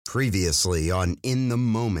Previously on In the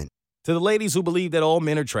Moment. To the ladies who believe that all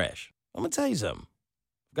men are trash, I'm going to tell you something.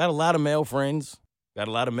 Got a lot of male friends, got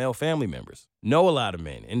a lot of male family members, know a lot of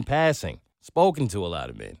men in passing, spoken to a lot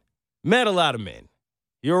of men, met a lot of men.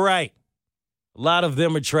 You're right. A lot of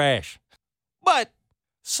them are trash. But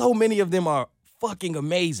so many of them are fucking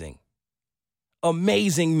amazing.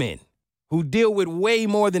 Amazing men who deal with way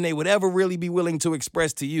more than they would ever really be willing to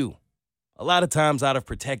express to you. A lot of times out of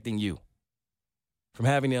protecting you from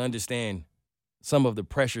having to understand some of the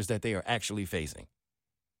pressures that they are actually facing.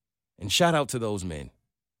 And shout out to those men,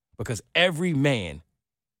 because every man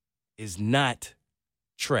is not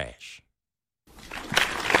trash.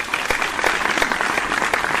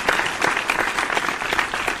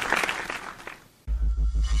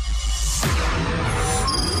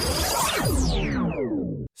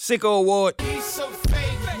 Sicko Award. He's so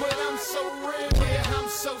fake, but I'm so real. Yeah, I'm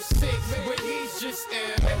so sick, but he's just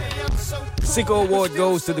I'm so cool. Sicko Award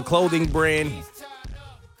goes to the clothing brand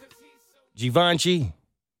Givenchy,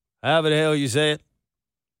 however the hell you say it.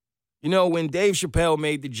 You know, when Dave Chappelle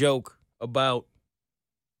made the joke about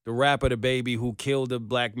the rapper DaBaby who killed a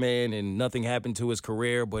black man and nothing happened to his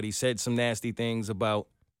career, but he said some nasty things about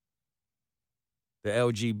the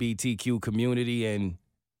LGBTQ community and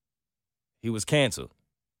he was canceled.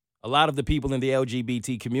 A lot of the people in the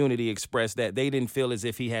LGBT community expressed that they didn't feel as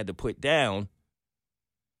if he had to put down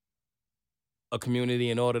a community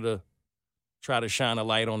in order to try to shine a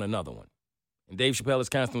light on another one. And Dave Chappelle has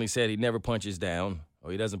constantly said he never punches down or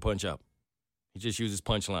he doesn't punch up. He just uses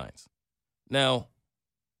punchlines. Now,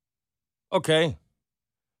 okay,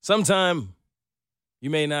 sometime you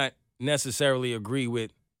may not necessarily agree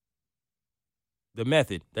with the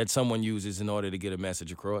method that someone uses in order to get a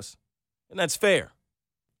message across, and that's fair.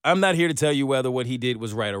 I'm not here to tell you whether what he did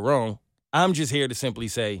was right or wrong. I'm just here to simply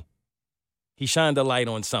say he shined a light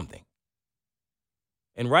on something.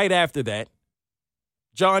 And right after that,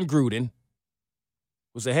 John Gruden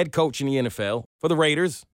was a head coach in the NFL for the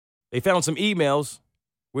Raiders. They found some emails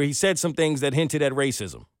where he said some things that hinted at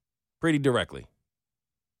racism pretty directly.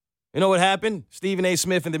 You know what happened? Stephen A.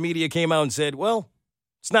 Smith and the media came out and said, well,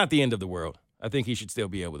 it's not the end of the world. I think he should still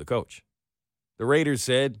be able to coach. The Raiders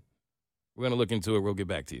said, we're going to look into it. We'll get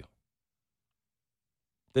back to you.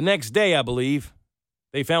 The next day, I believe,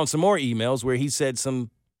 they found some more emails where he said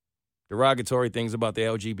some derogatory things about the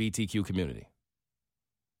LGBTQ community.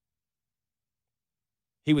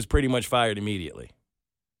 He was pretty much fired immediately.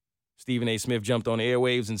 Stephen A. Smith jumped on the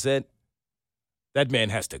airwaves and said, that man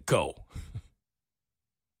has to go.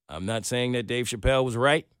 I'm not saying that Dave Chappelle was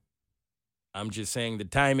right. I'm just saying the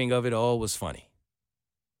timing of it all was funny.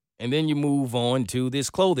 And then you move on to this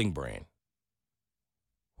clothing brand,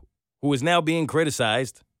 who is now being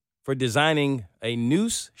criticized for designing a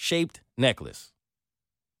noose-shaped necklace.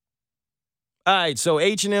 All right, so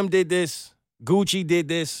H&M did this, Gucci did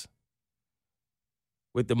this,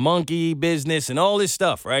 with the monkey business and all this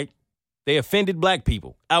stuff, right? They offended black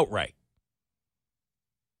people outright.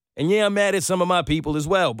 And yeah, I'm mad at some of my people as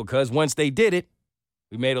well, because once they did it,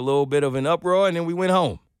 we made a little bit of an uproar and then we went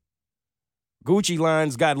home. Gucci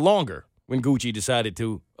lines got longer when Gucci decided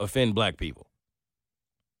to offend black people.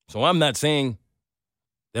 So I'm not saying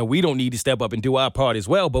that we don't need to step up and do our part as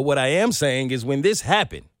well, but what I am saying is when this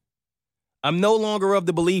happened, I'm no longer of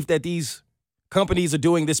the belief that these companies are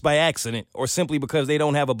doing this by accident or simply because they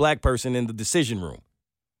don't have a black person in the decision room.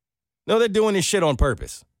 No, they're doing this shit on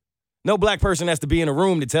purpose. No black person has to be in a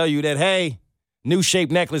room to tell you that, hey,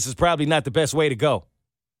 new-shaped necklace is probably not the best way to go.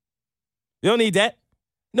 You don't need that.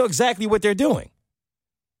 You know exactly what they're doing.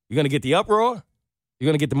 You're going to get the uproar. You're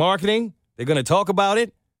going to get the marketing. They're going to talk about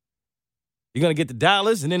it. You're going to get the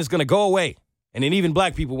dollars, and then it's going to go away. And then even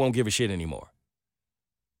black people won't give a shit anymore.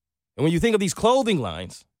 And when you think of these clothing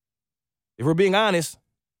lines, if we're being honest,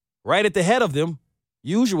 right at the head of them,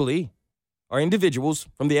 usually, are individuals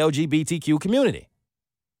from the LGBTQ community.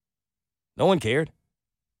 No one cared.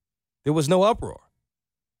 There was no uproar.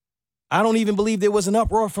 I don't even believe there was an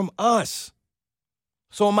uproar from us.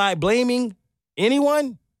 So am I blaming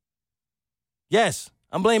anyone? Yes,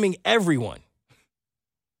 I'm blaming everyone,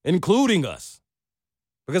 including us.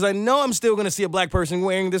 Because I know I'm still going to see a black person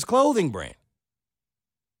wearing this clothing brand.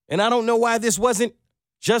 And I don't know why this wasn't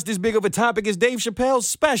just as big of a topic as Dave Chappelle's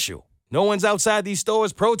special. No one's outside these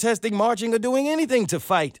stores protesting, marching, or doing anything to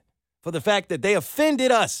fight for the fact that they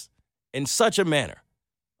offended us in such a manner.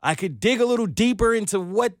 I could dig a little deeper into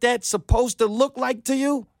what that's supposed to look like to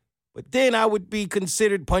you, but then I would be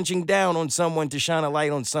considered punching down on someone to shine a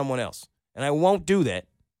light on someone else. And I won't do that.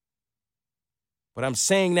 But I'm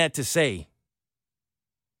saying that to say,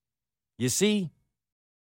 you see,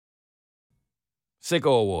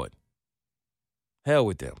 Sicko Award. Hell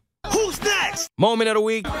with them. Who's next? Moment of the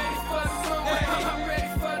week.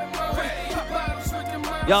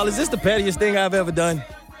 Y'all, is this the pettiest thing I've ever done?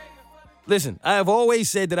 Listen, I have always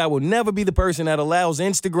said that I will never be the person that allows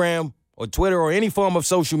Instagram or Twitter or any form of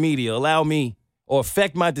social media allow me or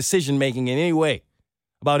affect my decision-making in any way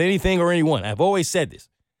about anything or anyone. I've always said this.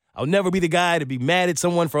 I'll never be the guy to be mad at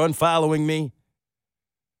someone for unfollowing me.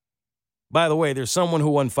 By the way, there's someone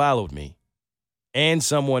who unfollowed me and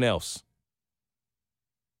someone else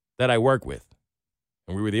that I work with.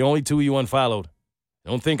 And we were the only two you unfollowed.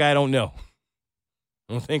 Don't think I don't know.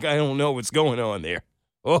 Don't think I don't know what's going on there.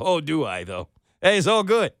 Oh, do I, though? Hey, it's all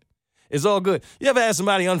good. It's all good. You ever had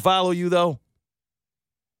somebody unfollow you, though?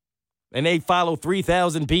 And they follow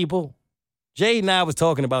 3,000 people? Jade and I was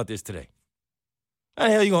talking about this today. How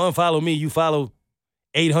the hell you going to unfollow me? You follow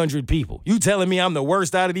 800 people. You telling me I'm the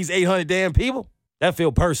worst out of these 800 damn people? That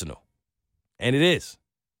feel personal. And it is.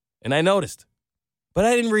 And I noticed. But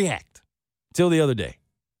I didn't react till the other day.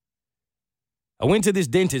 I went to this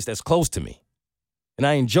dentist that's close to me. And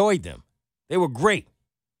I enjoyed them. They were great.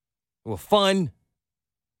 They were fun.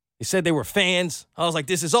 They said they were fans. I was like,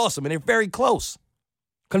 this is awesome. And they're very close.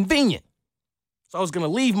 Convenient. So I was going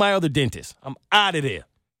to leave my other dentist. I'm out of there.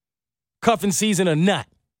 Cuffing season or not.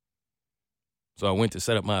 So I went to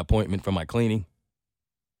set up my appointment for my cleaning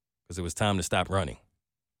because it was time to stop running.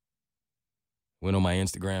 Went on my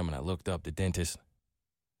Instagram and I looked up the dentist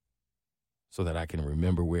so that I can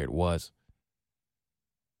remember where it was.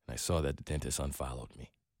 And I saw that the dentist unfollowed me.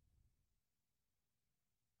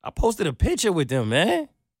 I posted a picture with them, man.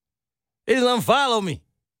 They just unfollowed me.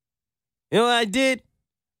 You know what I did?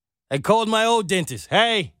 I called my old dentist.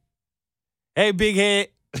 Hey, big head.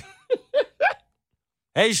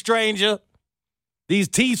 Hey, stranger. These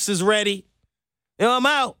teeth is ready. You know, I'm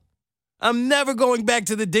out. I'm never going back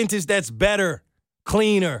to the dentist that's better,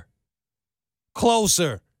 cleaner,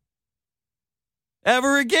 closer.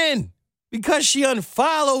 Ever again. Because she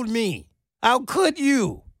unfollowed me. How could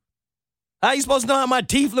you? How you supposed to know how my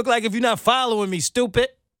teeth look like if you're not following me, stupid?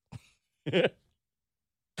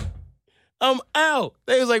 I'm out.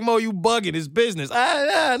 They was like, Mo, you bugging. It's business.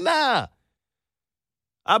 Nah.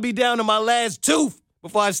 I'll be down to my last tooth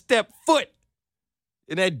before I step foot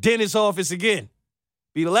in that dentist's office again.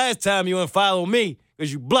 Be the last time you unfollow me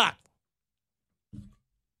because you blocked.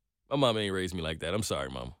 My mama ain't raised me like that. I'm sorry,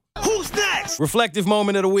 mama. Who's next? Reflective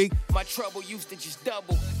moment of the week. My trouble used to just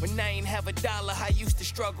double. When I ain't have a dollar, I used to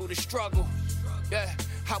struggle. Yeah,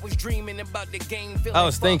 I was dreaming about the game. I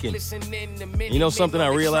was thinking, you know something I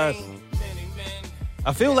realized?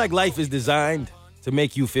 I feel like life is designed to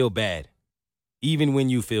make you feel bad, even when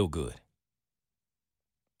you feel good.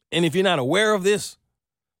 And if you're not aware of this,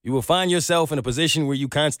 you will find yourself in a position where you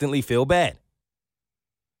constantly feel bad.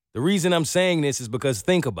 The reason I'm saying this is because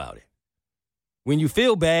think about it. When you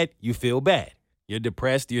feel bad, you feel bad. You're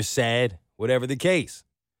depressed, you're sad, whatever the case.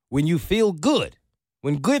 When you feel good,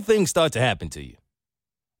 when good things start to happen to you,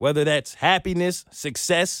 whether that's happiness,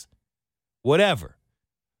 success, whatever,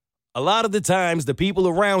 a lot of the times the people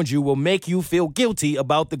around you will make you feel guilty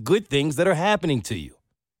about the good things that are happening to you.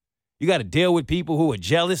 You got to deal with people who are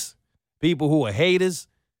jealous, people who are haters,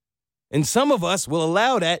 and some of us will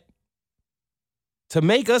allow that to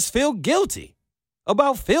make us feel guilty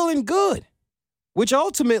about feeling good, which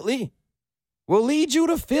ultimately will lead you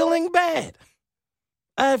to feeling bad.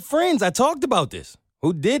 I have friends, I talked about this,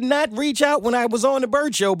 who did not reach out when I was on the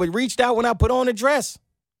Bird Show, but reached out when I put on a dress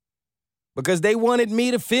because they wanted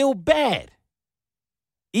me to feel bad,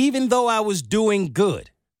 even though I was doing good.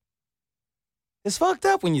 It's fucked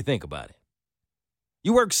up when you think about it.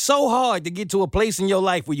 You work so hard to get to a place in your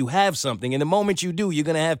life where you have something, and the moment you do, you're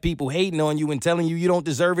going to have people hating on you and telling you you don't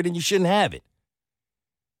deserve it and you shouldn't have it.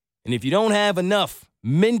 And if you don't have enough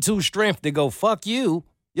mental strength to go, fuck you,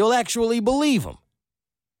 you'll actually believe them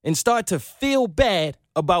and start to feel bad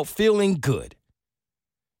about feeling good.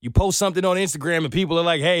 You post something on Instagram and people are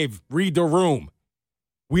like, hey, read the room.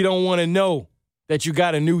 We don't want to know that you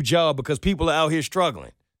got a new job because people are out here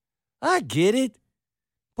struggling. I get it,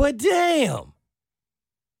 but damn.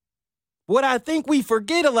 What I think we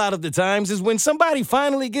forget a lot of the times is when somebody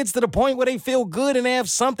finally gets to the point where they feel good and they have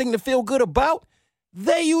something to feel good about,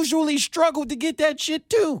 they usually struggle to get that shit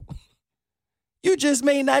too. You just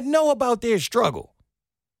may not know about their struggle.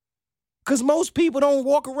 Because most people don't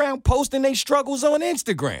walk around posting their struggles on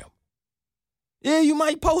Instagram. Yeah, you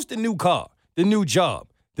might post the new car, the new job,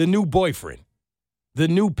 the new boyfriend, the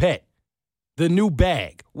new pet, the new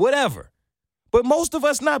bag, whatever. But most of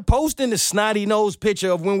us not posting the snotty-nosed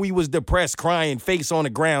picture of when we was depressed, crying, face on the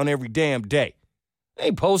ground every damn day. They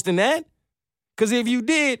ain't posting that. Because if you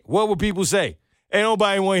did, what would people say? Ain't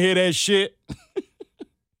nobody want to hear that shit.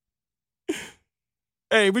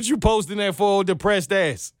 Hey, what you posting that for, old depressed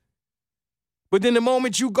ass? But then the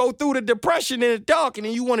moment you go through the depression in the dark and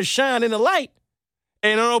then you want to shine in the light,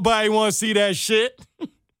 ain't nobody want to see that shit.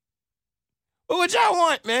 What y'all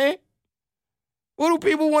want, man? What do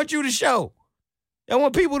people want you to show? Y'all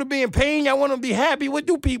want people to be in pain? Y'all want them to be happy? What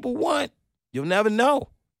do people want? You'll never know.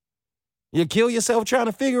 You'll kill yourself trying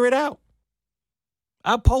to figure it out.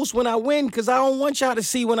 I post when I win because I don't want y'all to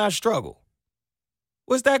see when I struggle.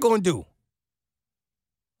 What's that going to do?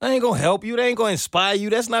 That ain't going to help you. That ain't going to inspire you.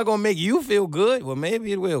 That's not going to make you feel good. Well,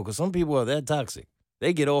 maybe it will because some people are that toxic.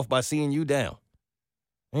 They get off by seeing you down.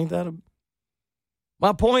 Ain't that a...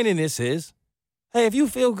 My point in this is, hey, if you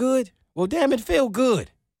feel good, well, damn it, feel good.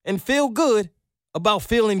 And feel good about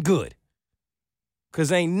feeling good.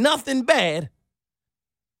 Because ain't nothing bad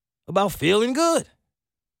about feeling good.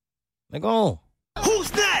 Now go on.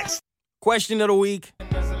 Who's next? Question of the week.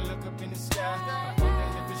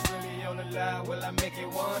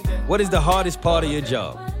 What is the hardest part of your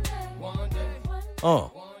job?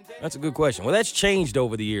 Oh, that's a good question. Well, that's changed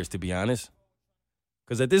over the years, to be honest.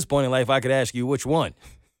 Because at this point in life, I could ask you which one.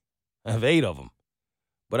 I have 8 of them.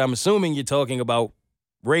 But I'm assuming you're talking about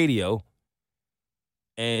radio.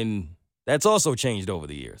 And that's also changed over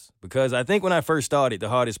the years. Because I think when I first started, the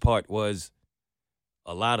hardest part was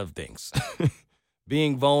a lot of things.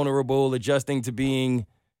 Being vulnerable, adjusting to being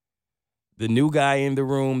the new guy in the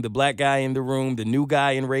room, the black guy in the room, the new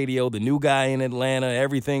guy in radio, the new guy in Atlanta.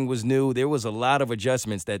 Everything was new. There was a lot of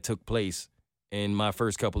adjustments that took place in my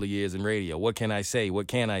first couple of years in radio. What can I say? What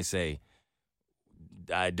can I say?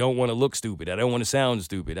 I don't want to look stupid. I don't want to sound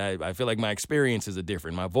stupid. I feel like my experiences are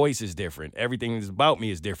different. My voice is different. Everything that's about me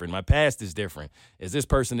is different. My past is different. Is this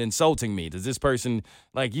person insulting me? Does this person,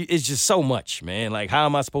 like, it's just so much, man. Like, how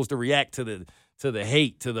am I supposed to react to the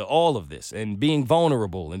hate, to the all of this, and being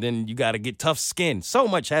vulnerable? And then you got to get tough skin. So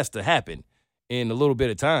much has to happen in a little bit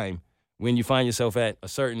of time when you find yourself at a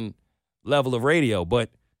certain level of radio. But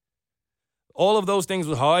all of those things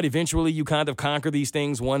were hard. Eventually, you kind of conquer these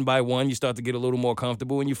things one by one. You start to get a little more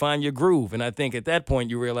comfortable and you find your groove. And I think at that point,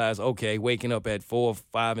 you realize, okay, waking up at 4 or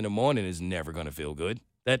 5 in the morning is never going to feel good.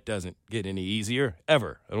 That doesn't get any easier,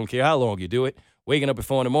 ever. I don't care how long you do it. Waking up at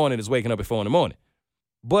 4 in the morning is waking up at 4 in the morning.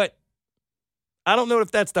 But I don't know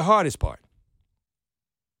if that's the hardest part.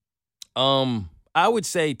 I would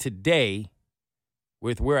say today,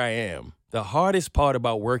 with where I am, the hardest part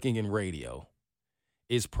about working in radio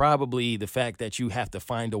is probably the fact that you have to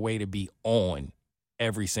find a way to be on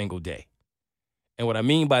every single day. And what I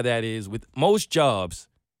mean by that is with most jobs,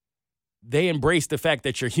 they embrace the fact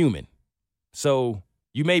that you're human. So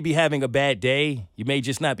you may be having a bad day. You may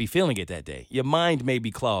just not be feeling it that day. Your mind may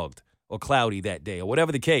be clogged or cloudy that day or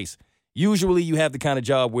whatever the case. Usually you have the kind of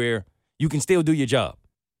job where you can still do your job.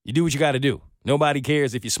 You do what you got to do. Nobody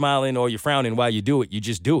cares if you're smiling or you're frowning while you do it. You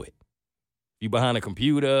just do it. If you're behind a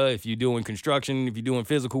computer, if you're doing construction, if you're doing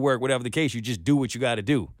physical work, whatever the case, you just do what you got to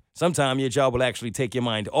do. Sometimes your job will actually take your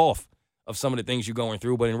mind off of some of the things you're going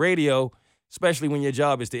through. But in radio, especially when your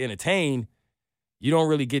job is to entertain, you don't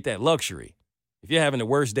really get that luxury. If you're having the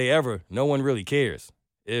worst day ever, no one really cares.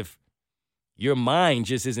 If your mind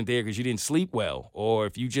just isn't there because you didn't sleep well, or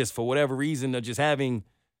if you just, for whatever reason, are just having,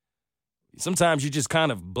 sometimes you just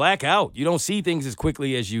kind of black out. You don't see things as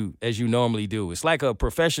quickly as you normally do. It's like a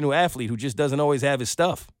professional athlete who just doesn't always have his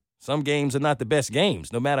stuff. Some games are not the best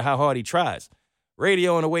games, no matter how hard he tries.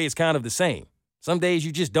 Radio, in a way, is kind of the same. Some days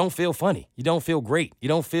you just don't feel funny. You don't feel great. You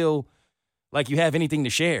don't feel like you have anything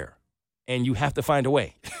to share. And you have to find a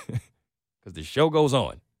way because the show goes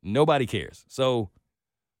on. Nobody cares. So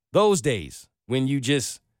those days when you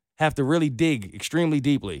just have to really dig extremely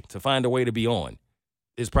deeply to find a way to be on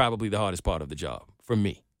is probably the hardest part of the job for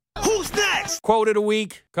me. Who's next? Quote of the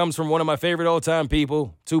week comes from one of my favorite all-time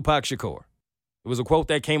people, Tupac Shakur. It was a quote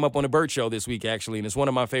that came up on the Burt Show this week, actually, and it's one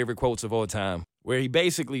of my favorite quotes of all time, where he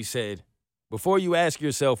basically said, before you ask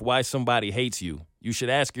yourself why somebody hates you, you should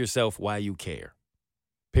ask yourself why you care,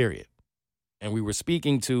 period. And we were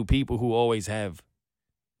speaking to people who always have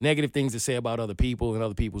negative things to say about other people and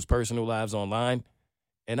other people's personal lives online.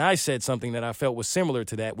 And I said something that I felt was similar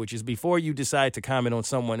to that, which is before you decide to comment on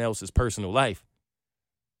someone else's personal life,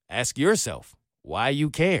 ask yourself why you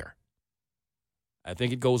care. I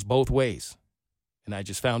think it goes both ways. And I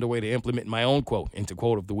just found a way to implement my own quote into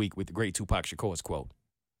quote of the week with the great Tupac Shakur's quote.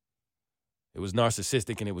 It was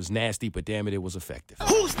narcissistic and it was nasty, but damn it, it was effective.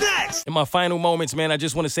 Who's next? In my final moments, man, I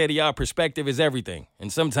just want to say to y'all, perspective is everything.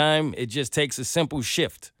 And sometimes it just takes a simple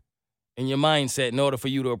shift in your mindset in order for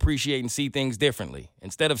you to appreciate and see things differently.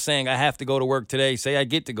 Instead of saying, I have to go to work today, say, I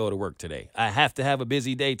get to go to work today. I have to have a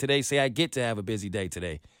busy day today, say, I get to have a busy day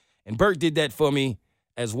today. And Bert did that for me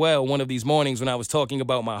as well one of these mornings when I was talking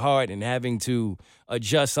about my heart and having to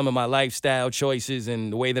adjust some of my lifestyle choices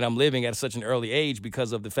and the way that I'm living at such an early age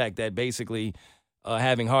because of the fact that basically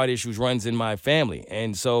having heart issues runs in my family.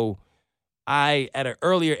 And so I, at an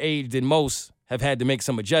earlier age than most, have had to make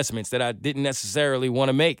some adjustments that I didn't necessarily want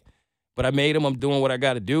to make. But I made them. I'm doing what I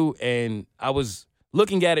got to do. And I was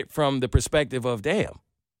looking at it from the perspective of, damn,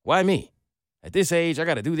 why me? At this age, I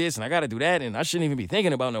got to do this and I got to do that. And I shouldn't even be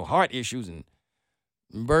thinking about no heart issues. And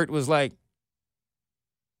Bert was like,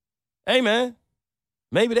 hey, man,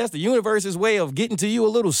 maybe that's the universe's way of getting to you a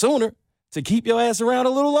little sooner to keep your ass around a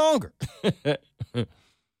little longer.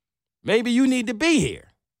 Maybe you need to be here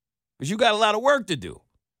because you got a lot of work to do.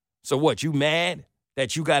 So what, you mad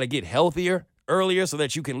that you got to get healthier earlier so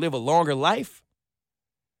that you can live a longer life?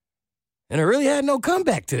 And I really had no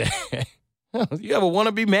comeback to that. You ever want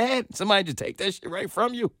to be mad? Somebody just take that shit right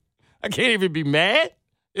from you. I can't even be mad.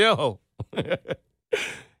 Yo.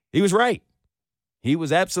 He was right. He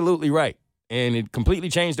was absolutely right. And it completely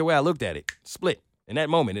changed the way I looked at it. Split in that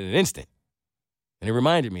moment, in an instant. And it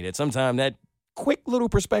reminded me that sometimes that quick little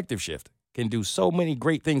perspective shift can do so many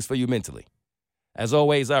great things for you mentally. As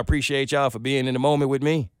always, I appreciate y'all for being in the moment with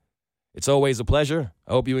me. It's always a pleasure.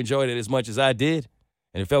 I hope you enjoyed it as much as I did.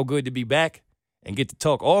 And it felt good to be back and get to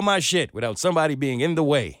talk all my shit without somebody being in the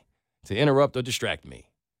way to interrupt or distract me.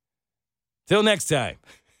 Till next time.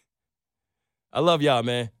 I love y'all,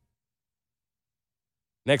 man.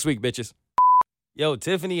 Next week, bitches. Yo,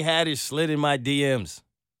 Tiffany Haddish slid in my DMs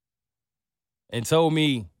and told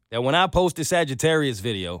me that when I post the Sagittarius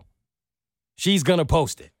video, she's gonna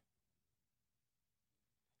post it.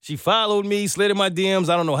 She followed me, slid in my DMs.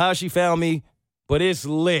 I don't know how she found me, but it's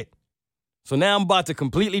lit. So now I'm about to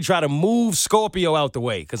completely try to move Scorpio out the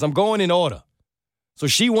way because I'm going in order. So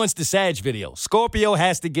she wants the Sag video. Scorpio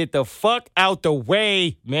has to get the fuck out the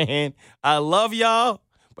way, man. I love y'all,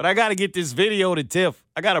 but I got to get this video to Tiff.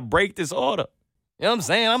 I got to break this order. You know what I'm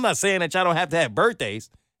saying? I'm not saying that y'all don't have to have birthdays.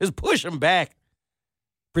 Just push them back.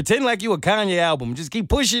 Pretend like you a Kanye album. Just keep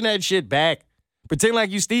pushing that shit back. Pretend like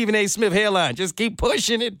you Stephen A. Smith hairline. Just keep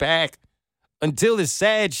pushing it back until the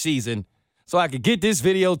Sag season so I could get this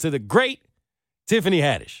video to the great Tiffany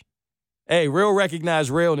Haddish. Hey, real recognized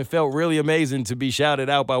real, and it felt really amazing to be shouted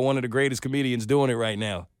out by one of the greatest comedians doing it right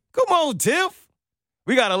now. Come on, Tiff.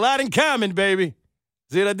 We got a lot in common, baby.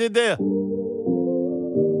 See what I did there?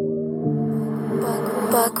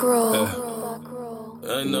 Buck roll.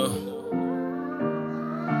 I know.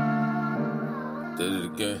 Did it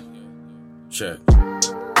again. Check.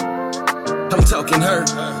 I'm talking hurt.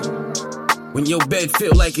 When your bed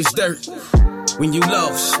feel like it's dirt. When you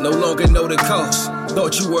lost, no longer know the cost.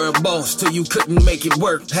 Thought you were a boss till you couldn't make it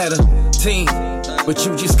work. Had a team, but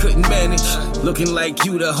you just couldn't manage. Looking like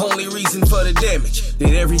you the only reason for the damage.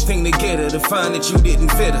 Did everything to get her to find that you didn't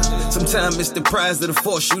fit her. Sometimes it's the prize that'll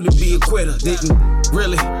force you to be a quitter. Didn't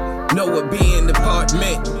really know what being apart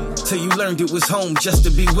meant till you learned it was home just to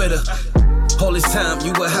be with her. All this time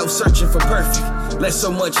you were out searching for perfect. Let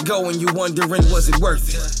so much go and you wondering was it worth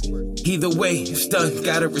it. Either way, it's done,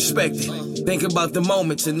 gotta respect it. Think about the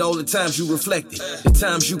moments and all the times you reflected. The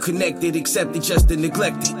times you connected, accepted just to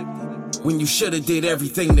neglect it. When you should've did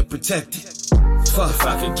everything to protect it. Fuck. If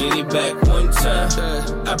I could get it back one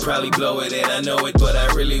time, I'd probably blow it and I know it, but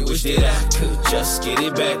I really wish that I could just get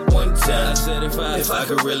it back one time. I said if I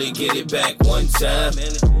could really get it back one time.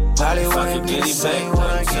 Probably If I wouldn't could be get the it same back when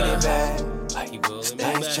I one get it time. back. Things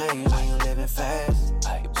Things change when you living fast.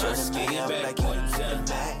 Just Turning get me it up back like you one don't time.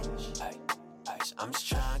 match. I'm just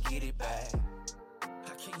trying to get it back. I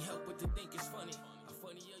can't help but to think it's funny.